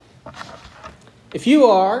If you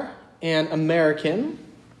are an American,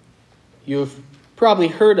 you've probably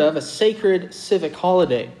heard of a sacred civic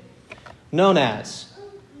holiday known as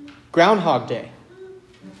Groundhog Day.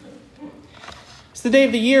 It's the day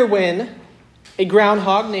of the year when a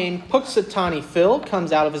groundhog named Punxsutawney Phil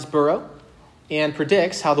comes out of his burrow and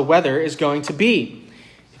predicts how the weather is going to be.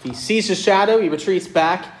 If he sees his shadow, he retreats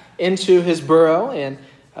back into his burrow, and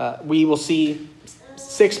we will see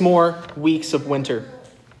 6 more weeks of winter.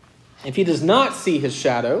 If he does not see his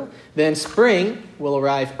shadow, then spring will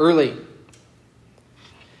arrive early.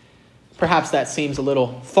 Perhaps that seems a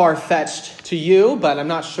little far-fetched to you, but I'm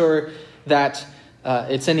not sure that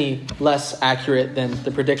it's any less accurate than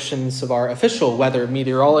the predictions of our official weather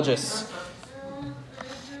meteorologists.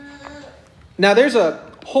 Now, there's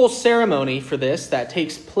a whole ceremony for this that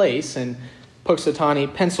takes place in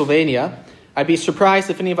Punxsutawney, Pennsylvania. I'd be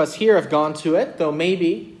surprised if any of us here have gone to it, though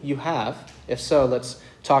maybe you have. If so, let's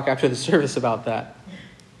talk after the service about that.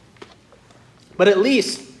 But at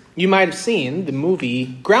least you might have seen the movie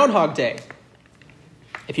Groundhog Day.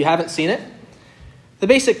 If you haven't seen it, the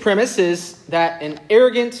basic premise is that an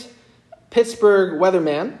arrogant Pittsburgh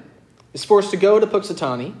weatherman is forced to go to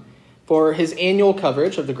Punxsutawney for his annual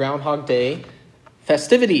coverage of the Groundhog Day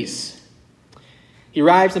festivities. He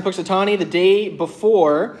arrives in Punxsutawney the day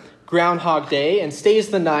before Groundhog Day and stays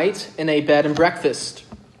the night in a bed and breakfast.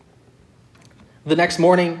 The next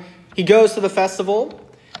morning, he goes to the festival,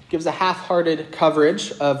 gives a half-hearted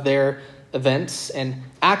coverage of their events, and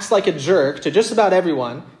acts like a jerk to just about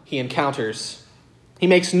everyone he encounters. He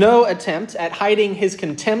makes no attempt at hiding his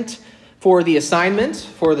contempt for the assignment,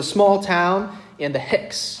 for the small town, and the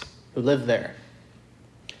hicks who live there.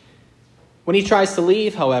 When he tries to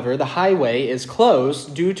leave, however, the highway is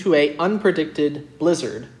closed due to an unpredicted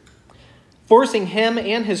blizzard, forcing him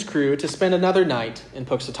and his crew to spend another night in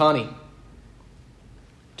Punxsutawney.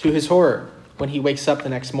 To his horror, when he wakes up the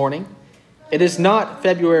next morning, it is not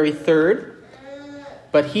February 3rd,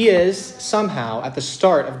 but he is somehow at the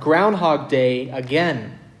start of Groundhog Day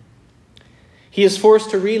again. He is forced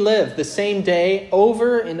to relive the same day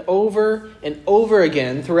over and over and over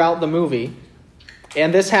again throughout the movie.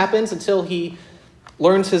 And this happens until he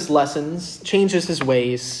learns his lessons, changes his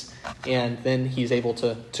ways, and then he's able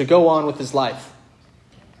to go on with his life.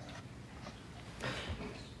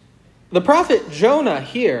 The prophet Jonah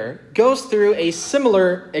here goes through a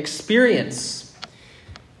similar experience.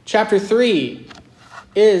 Chapter 3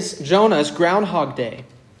 is Jonah's Groundhog Day.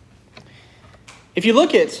 If you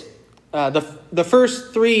look at the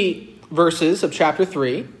first 3 verses of chapter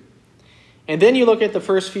 3, and then you look at the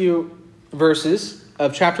first few verses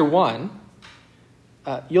of chapter 1,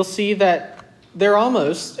 you'll see that they're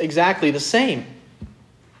almost exactly the same.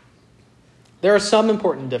 There are some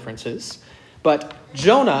important differences, but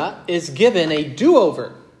Jonah is given a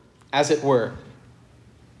do-over, as it were.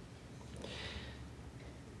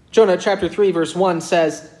 Jonah chapter 3 verse 1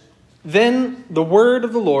 says, "Then the word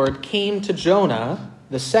of the Lord came to Jonah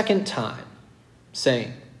the second time,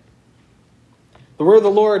 saying," the word of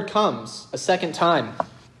the Lord comes a second time.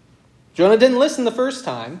 Jonah didn't listen the first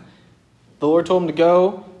time. The Lord told him to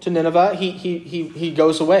go to Nineveh. He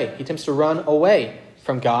goes away. He attempts to run away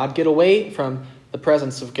from God, get away from the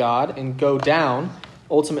presence of God, and go down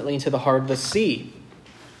ultimately into the heart of the sea.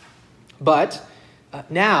 But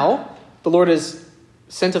now the Lord has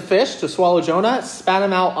sent a fish to swallow Jonah, spat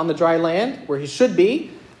him out on the dry land where he should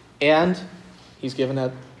be, and he's given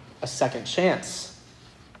a second chance.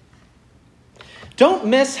 Don't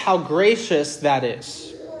miss how gracious that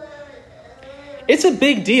is. It's a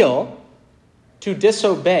big deal to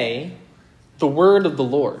disobey the word of the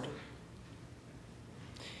Lord.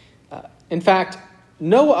 In fact,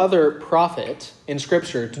 no other prophet in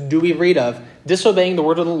Scripture do we read of disobeying the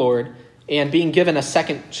word of the Lord and being given a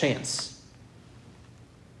second chance.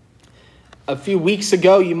 A few weeks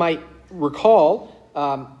ago, you might recall,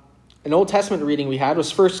 an Old Testament reading we had was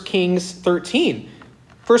 1 Kings 13.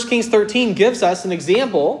 1 Kings 13 gives us an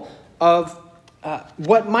example of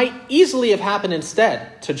what might easily have happened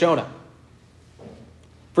instead to Jonah.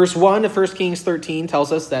 Verse 1 of 1 Kings 13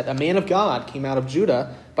 tells us that a man of God came out of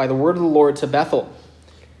Judah by the word of the Lord to Bethel.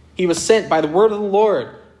 He was sent by the word of the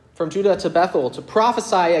Lord from Judah to Bethel to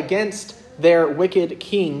prophesy against their wicked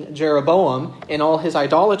king Jeroboam and all his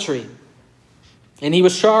idolatry. And he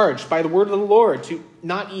was charged by the word of the Lord to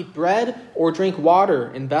not eat bread or drink water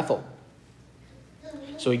in Bethel.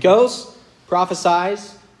 So he goes,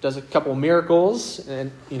 prophesies, does a couple of miracles,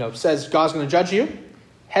 and says God's going to judge you,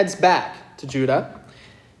 heads back to Judah.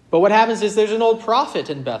 But what happens is there's an old prophet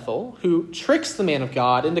in Bethel who tricks the man of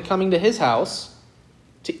God into coming to his house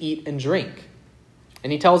to eat and drink.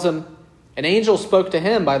 And he tells him An angel spoke to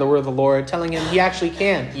him by the word of the Lord, telling him he actually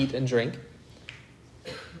can eat and drink.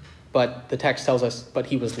 But the text tells us, but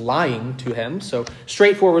he was lying to him. So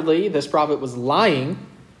straightforwardly, this prophet was lying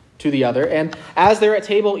to the other. And as they're at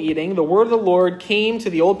table eating, the word of the Lord came to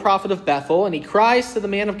the old prophet of Bethel, and he cries to the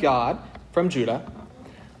man of God from Judah,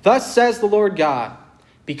 "Thus says the Lord God,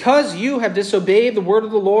 because you have disobeyed the word of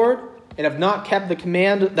the Lord and have not kept the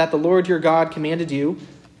command that the Lord your God commanded you,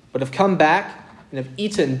 but have come back and have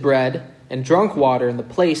eaten bread and drunk water in the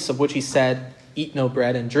place of which he said, 'Eat no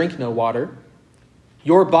bread and drink no water,'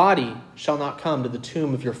 your body shall not come to the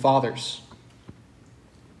tomb of your fathers."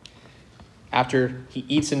 After he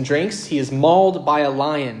eats and drinks, he is mauled by a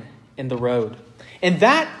lion in the road. And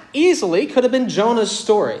that easily could have been Jonah's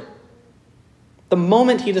story, the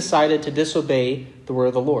moment he decided to disobey the word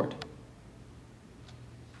of the Lord.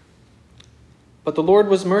 But the Lord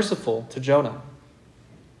was merciful to Jonah.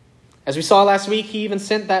 As we saw last week, he even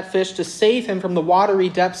sent that fish to save him from the watery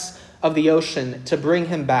depths of the ocean, to bring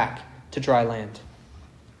him back to dry land.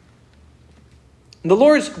 And the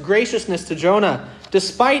Lord's graciousness to Jonah,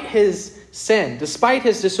 despite his sin, despite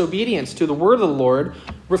his disobedience to the word of the Lord,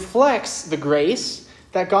 reflects the grace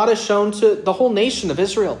that God has shown to the whole nation of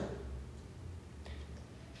Israel.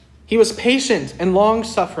 He was patient and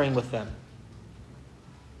long-suffering with them.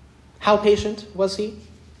 How patient was he?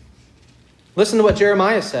 Listen to what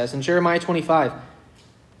Jeremiah says in Jeremiah 25.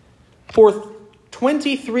 "For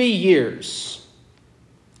 23 years,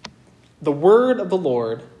 the word of the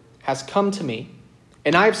Lord has come to me,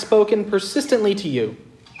 and I have spoken persistently to you,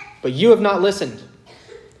 but you have not listened.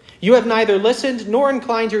 You have neither listened nor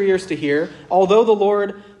inclined your ears to hear, although the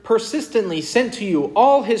Lord persistently sent to you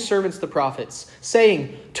all his servants the prophets,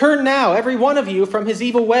 saying, 'Turn now, every one of you, from his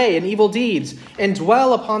evil way and evil deeds, and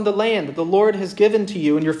dwell upon the land that the Lord has given to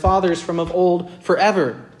you and your fathers from of old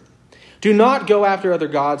forever. Do not go after other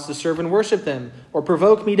gods to serve and worship them, or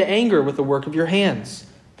provoke me to anger with the work of your hands.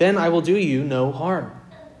 Then I will do you no harm.'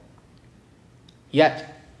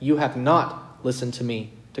 Yet you have not listened to me,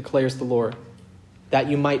 declares the Lord, that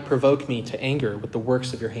you might provoke me to anger with the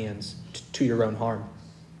works of your hands to your own harm."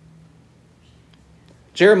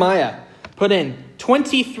 Jeremiah put in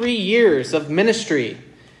 23 years of ministry,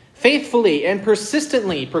 faithfully and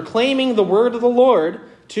persistently proclaiming the word of the Lord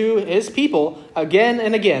to his people again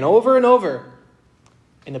and again, over and over,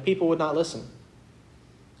 and the people would not listen.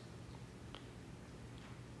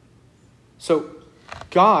 So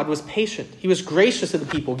God was patient. He was gracious to the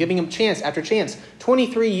people, giving them chance after chance.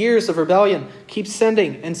 23 years of rebellion, keeps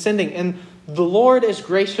sending and sending, and the Lord is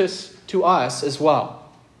gracious to us as well.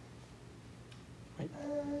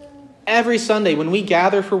 Every Sunday when we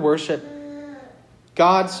gather for worship,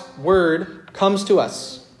 God's word comes to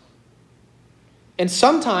us. And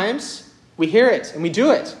sometimes we hear it and we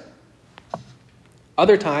do it.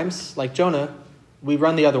 Other times, like Jonah, we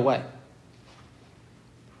run the other way.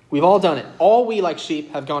 We've all done it. All we, like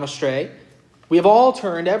sheep, have gone astray. We have all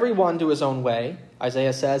turned every one to his own way,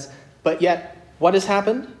 Isaiah says. But yet, what has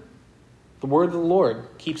happened? The word of the Lord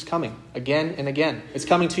keeps coming again and again. It's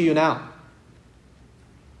coming to you now.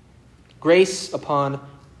 Grace upon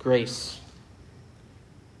grace.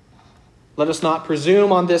 Let us not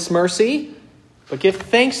presume on this mercy, but give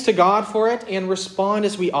thanks to God for it and respond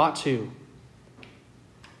as we ought to.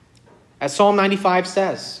 As Psalm 95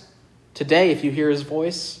 says, "Today, if you hear his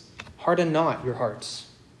voice, harden not your hearts."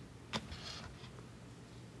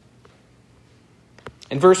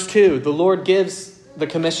 In verse 2, the Lord gives the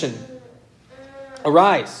commission.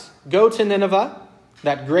 "Arise, go to Nineveh,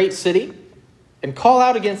 that great city, and call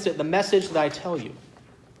out against it the message that I tell you."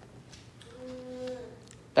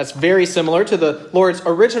 That's very similar to the Lord's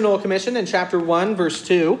original commission in chapter 1, verse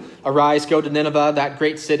 2. "Arise, go to Nineveh, that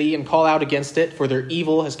great city, and call out against it, for their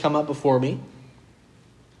evil has come up before me."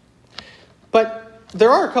 But there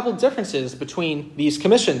are a couple differences between these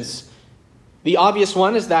commissions. The obvious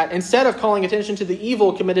one is that instead of calling attention to the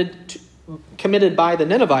evil committed by the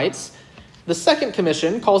Ninevites, the second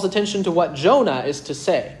commission calls attention to what Jonah is to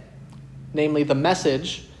say, namely the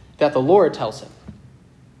message that the Lord tells him.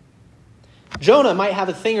 Jonah might have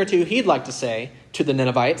a thing or two he'd like to say to the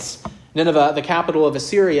Ninevites. Nineveh, the capital of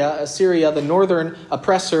Assyria, the northern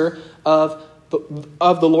oppressor of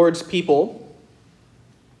the Lord's people.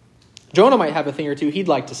 Jonah might have a thing or two he'd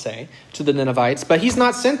like to say to the Ninevites, but he's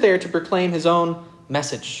not sent there to proclaim his own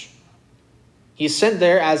message. He's sent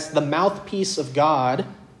there as the mouthpiece of God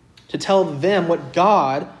to tell them what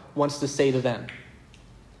God wants to say to them.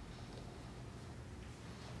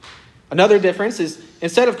 Another difference is,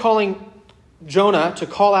 instead of calling Jonah to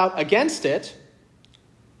call out against it,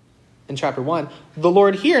 in chapter 1, the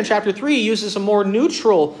Lord here in chapter 3 uses a more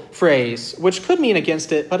neutral phrase, which could mean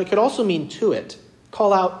against it, but it could also mean to it.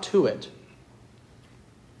 Call out to it.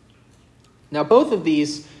 Now, both of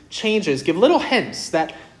these changes give little hints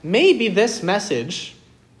that maybe this message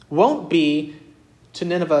won't be to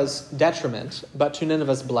Nineveh's detriment, but to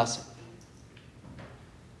Nineveh's blessing.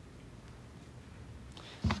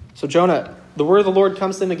 So Jonah, the word of the Lord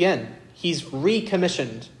comes to him again. He's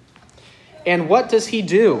recommissioned. And what does he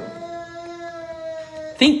do?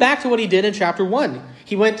 Think back to what he did in chapter 1.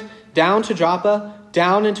 He went down to Joppa,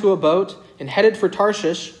 down into a boat, and headed for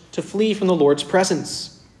Tarshish to flee from the Lord's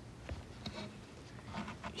presence.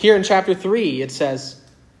 Here in chapter 3, it says,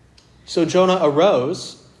 "So Jonah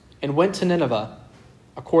arose and went to Nineveh,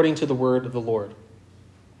 according to the word of the Lord."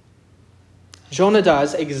 Jonah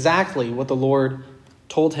does exactly what the Lord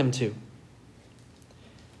told him to.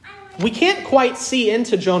 We can't quite see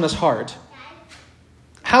into Jonah's heart.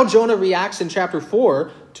 How Jonah reacts in chapter 4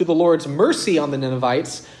 to the Lord's mercy on the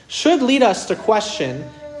Ninevites should lead us to question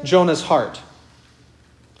Jonah's heart.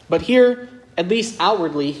 But here, at least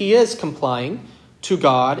outwardly, he is complying to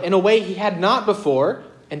God in a way he had not before,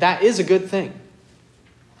 and that is a good thing.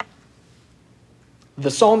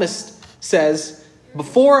 The psalmist says,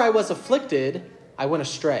 "Before I was afflicted, I went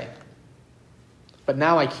astray, but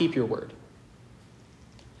now I keep your word."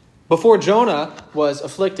 Before Jonah was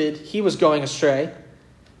afflicted, he was going astray,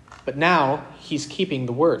 but now he's keeping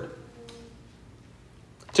the word.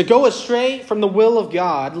 To go astray from the will of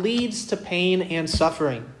God leads to pain and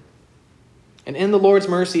suffering. And in the Lord's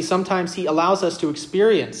mercy, sometimes he allows us to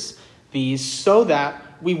experience these so that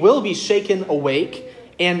we will be shaken awake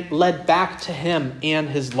and led back to him and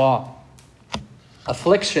his law.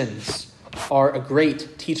 Afflictions are a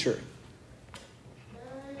great teacher.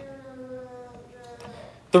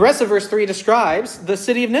 The rest of verse 3 describes the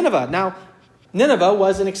city of Nineveh. Now, Nineveh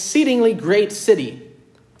was an exceedingly great city,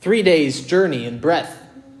 3 days' journey in breadth.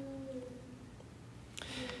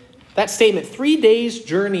 That statement, 3 days'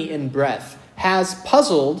 journey in breadth, has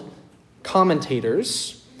puzzled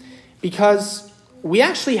commentators because we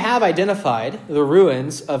actually have identified the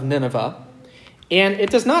ruins of Nineveh, and it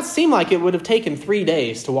does not seem like it would have taken 3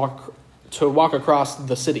 days to walk across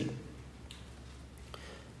the city.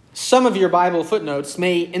 Some of your Bible footnotes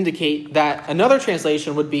may indicate that another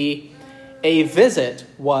translation would be a visit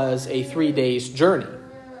was a 3 days journey.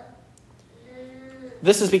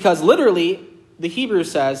 This is because literally the Hebrew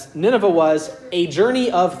says Nineveh was a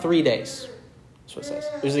journey of 3 days. That's what it says.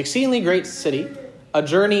 It was an exceedingly great city, a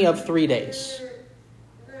journey of 3 days.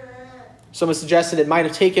 Some have suggested it might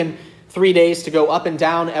have taken 3 days to go up and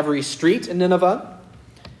down every street in Nineveh.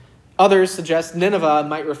 Others suggest Nineveh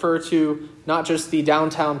might refer to not just the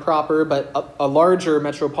downtown proper, but a larger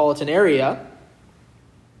metropolitan area.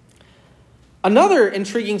 Another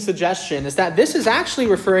intriguing suggestion is that this is actually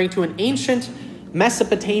referring to an ancient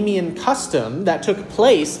Mesopotamian custom that took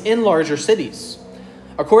place in larger cities,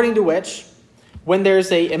 according to which, when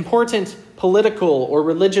there's an important political or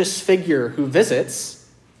religious figure who visits,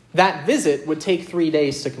 that visit would take 3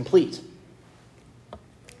 days to complete.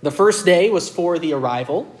 The first day was for the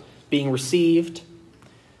arrival, being received,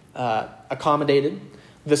 accommodated.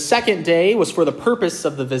 The second day was for the purpose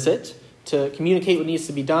of the visit, to communicate what needs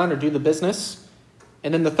to be done or do the business.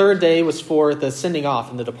 And then the third day was for the sending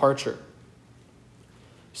off and the departure.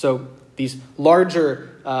 So these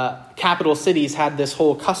larger capital cities had this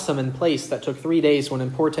whole custom in place that took 3 days when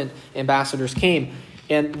important ambassadors came.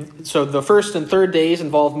 And so the first and third days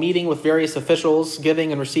involved meeting with various officials,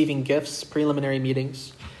 giving and receiving gifts, preliminary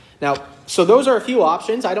meetings. Now, so those are a few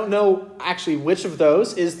options. I don't know actually which of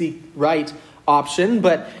those is the right option,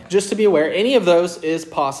 but just to be aware, any of those is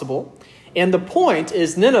possible. And the point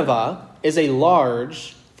is Nineveh is a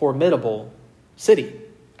large, formidable city.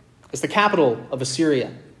 It's the capital of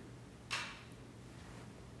Assyria.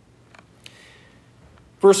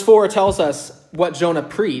 Verse 4 tells us what Jonah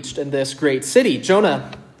preached in this great city.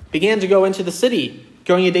 Jonah began to go into the city,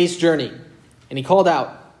 going a day's journey, and he called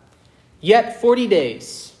out, "Yet 40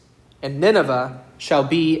 days, and Nineveh shall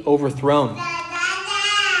be overthrown."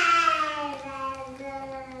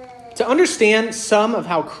 To understand some of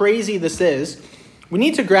how crazy this is, we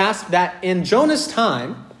need to grasp that in Jonah's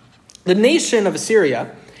time, the nation of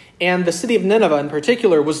Assyria, and the city of Nineveh in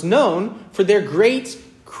particular, was known for their great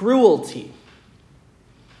cruelty.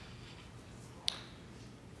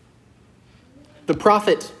 The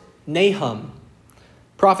prophet Nahum,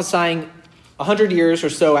 prophesying 100 years or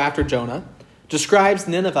so after Jonah, describes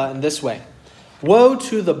Nineveh in this way: "Woe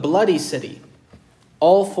to the bloody city,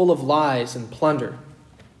 all full of lies and plunder."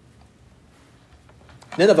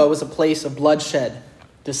 Nineveh was a place of bloodshed,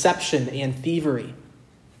 deception, and thievery.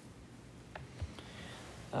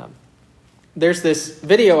 There's this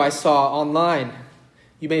video I saw online.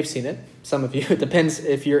 You may have seen it, some of you. It depends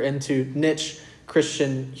if you're into niche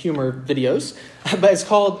Christian humor videos. But it's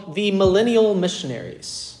called The Millennial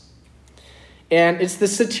Missionaries. And it's the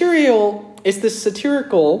satirical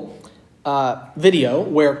video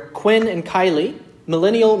where Quinn and Kylie,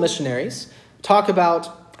 millennial missionaries, talk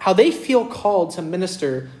about how they feel called to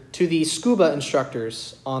minister to the scuba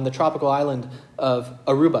instructors on the tropical island of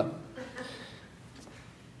Aruba.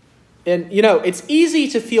 And, it's easy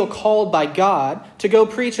to feel called by God to go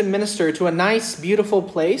preach and minister to a nice, beautiful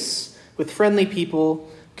place with friendly people,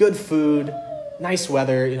 good food, nice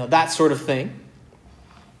weather, that sort of thing.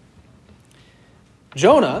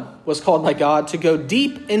 Jonah was called by God to go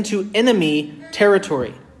deep into enemy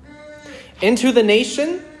territory, into the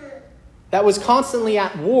nation that was constantly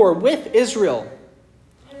at war with Israel,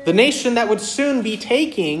 the nation that would soon be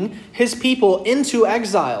taking his people into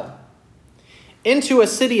exile, into a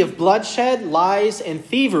city of bloodshed, lies, and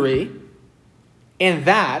thievery. And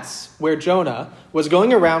that's where Jonah was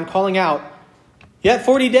going around calling out, "Yet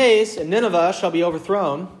 40 days, and Nineveh shall be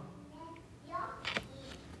overthrown."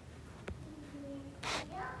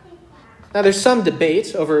 Now, there's some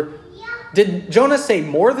debate over, did Jonah say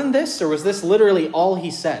more than this, or was this literally all he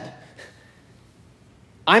said?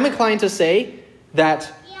 I'm inclined to say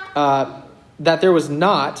that there was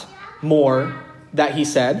not more that he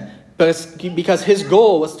said, because his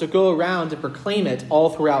goal was to go around and proclaim it all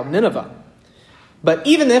throughout Nineveh. But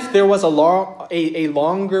even if there was a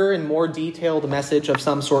longer and more detailed message of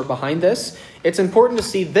some sort behind this, it's important to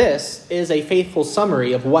see this is a faithful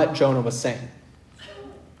summary of what Jonah was saying.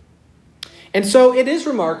 And so it is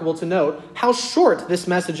remarkable to note how short this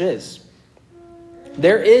message is.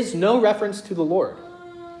 There is no reference to the Lord.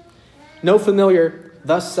 No familiar,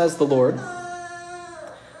 "Thus says the Lord."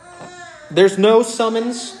 There's no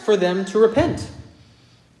summons for them to repent.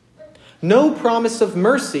 No promise of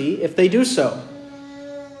mercy if they do so.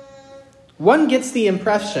 One gets the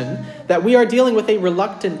impression that we are dealing with a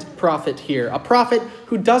reluctant prophet here, a prophet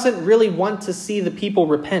who doesn't really want to see the people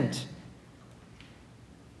repent.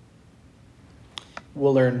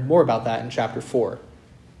 We'll learn more about that in chapter 4.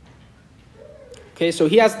 Okay, so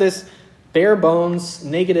he has this bare bones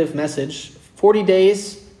negative message. 40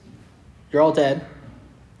 days, you're all dead.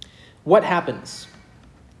 What happens?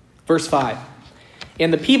 Verse 5.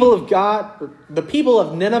 And the people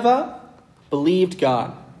of Nineveh believed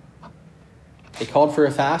God. They called for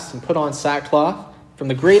a fast and put on sackcloth, from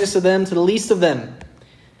the greatest of them to the least of them.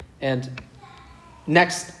 And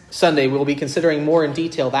next Sunday, we'll be considering more in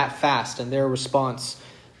detail that fast and their response.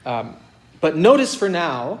 But notice for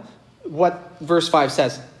now what verse 5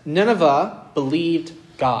 says. Nineveh believed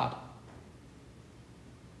God.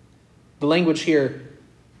 The language here,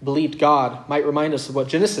 believed God, might remind us of what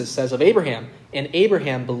Genesis says of Abraham. And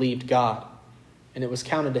Abraham believed God, and it was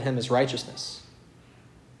counted to him as righteousness.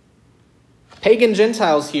 Pagan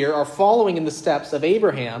Gentiles here are following in the steps of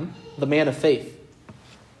Abraham, the man of faith.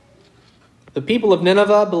 The people of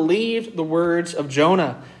Nineveh believed the words of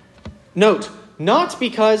Jonah. Note, not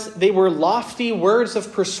because they were lofty words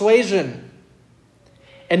of persuasion,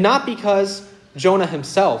 and not because Jonah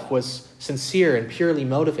himself was sincere and purely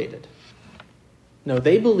motivated. No,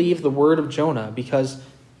 they believed the word of Jonah because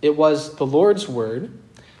it was the Lord's word,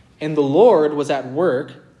 and the Lord was at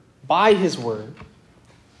work by his word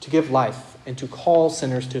to give life and to call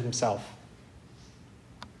sinners to himself.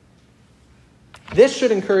 This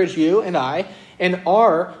should encourage you and I in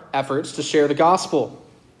our efforts to share the gospel.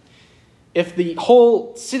 If the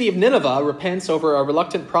whole city of Nineveh repents over a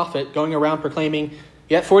reluctant prophet going around proclaiming,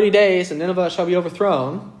 "Yet 40 days and Nineveh shall be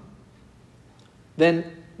overthrown," then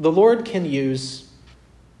the Lord can use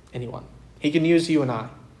anyone. He can use you and I.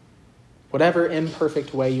 Whatever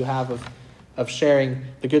imperfect way you have of sharing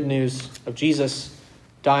the good news of Jesus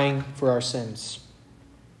dying for our sins.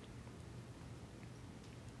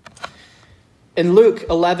 In Luke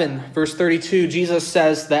 11, verse 32, Jesus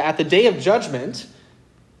says that at the day of judgment,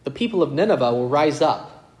 the people of Nineveh will rise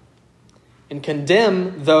up and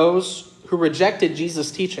condemn those who rejected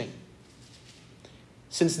Jesus' teaching,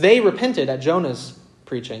 since they repented at Jonah's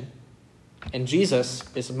preaching, and Jesus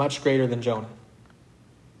is much greater than Jonah.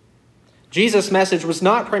 Jesus' message was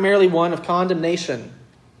not primarily one of condemnation.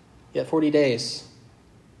 Yet 40 days,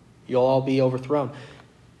 you'll all be overthrown.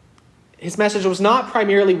 His message was not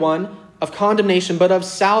primarily one of condemnation, but of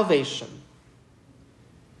salvation.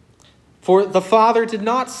 For the Father did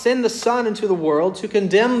not send the Son into the world to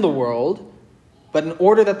condemn the world, but in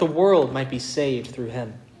order that the world might be saved through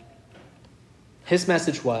him. His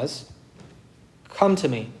message was, "Come to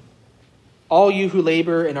me, all you who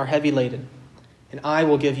labor and are heavy laden, and I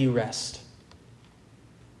will give you rest."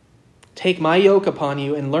 Take my yoke upon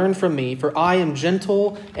you and learn from me, for I am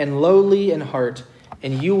gentle and lowly in heart,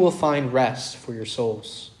 and you will find rest for your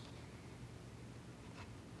souls."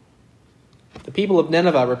 The people of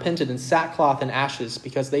Nineveh repented in sackcloth and ashes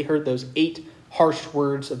because they heard those 8 harsh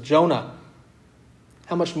words of Jonah.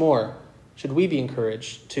 How much more should we be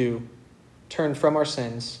encouraged to turn from our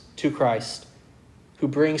sins to Christ, who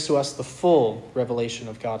brings to us the full revelation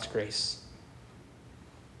of God's grace?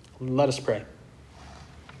 Let us pray.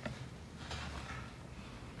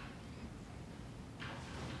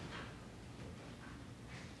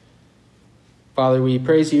 Father, we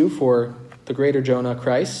praise you for the greater Jonah,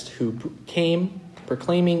 Christ, who came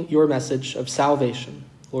proclaiming your message of salvation.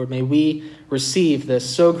 Lord, may we receive this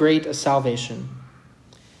so great a salvation.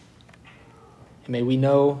 And may we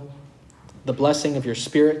know the blessing of your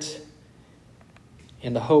Spirit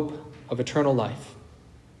and the hope of eternal life.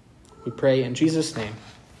 We pray in Jesus' name.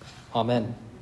 Amen.